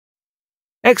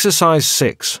Exercise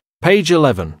 6, page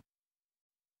 11.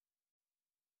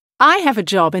 I have a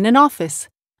job in an office,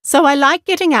 so I like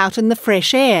getting out in the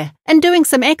fresh air and doing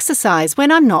some exercise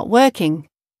when I'm not working.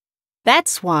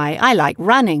 That's why I like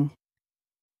running.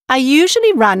 I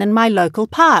usually run in my local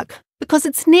park because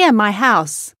it's near my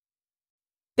house.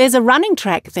 There's a running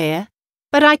track there,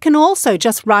 but I can also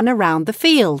just run around the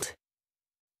field.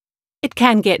 It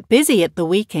can get busy at the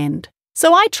weekend,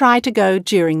 so I try to go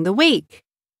during the week.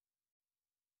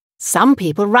 Some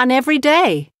people run every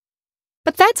day,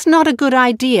 but that's not a good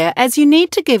idea as you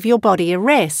need to give your body a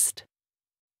rest.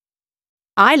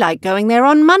 I like going there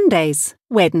on Mondays,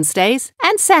 Wednesdays,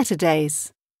 and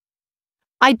Saturdays.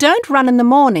 I don't run in the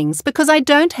mornings because I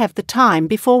don't have the time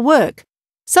before work,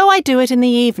 so I do it in the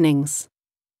evenings.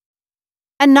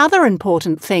 Another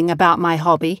important thing about my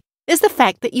hobby is the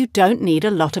fact that you don't need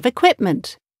a lot of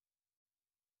equipment.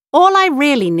 All I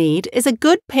really need is a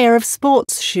good pair of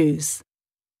sports shoes.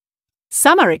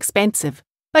 Some are expensive,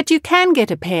 but you can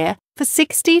get a pair for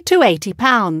 £60 to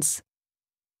 £80.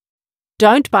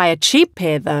 Don't buy a cheap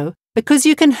pair though, because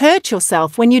you can hurt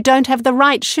yourself when you don't have the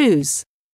right shoes.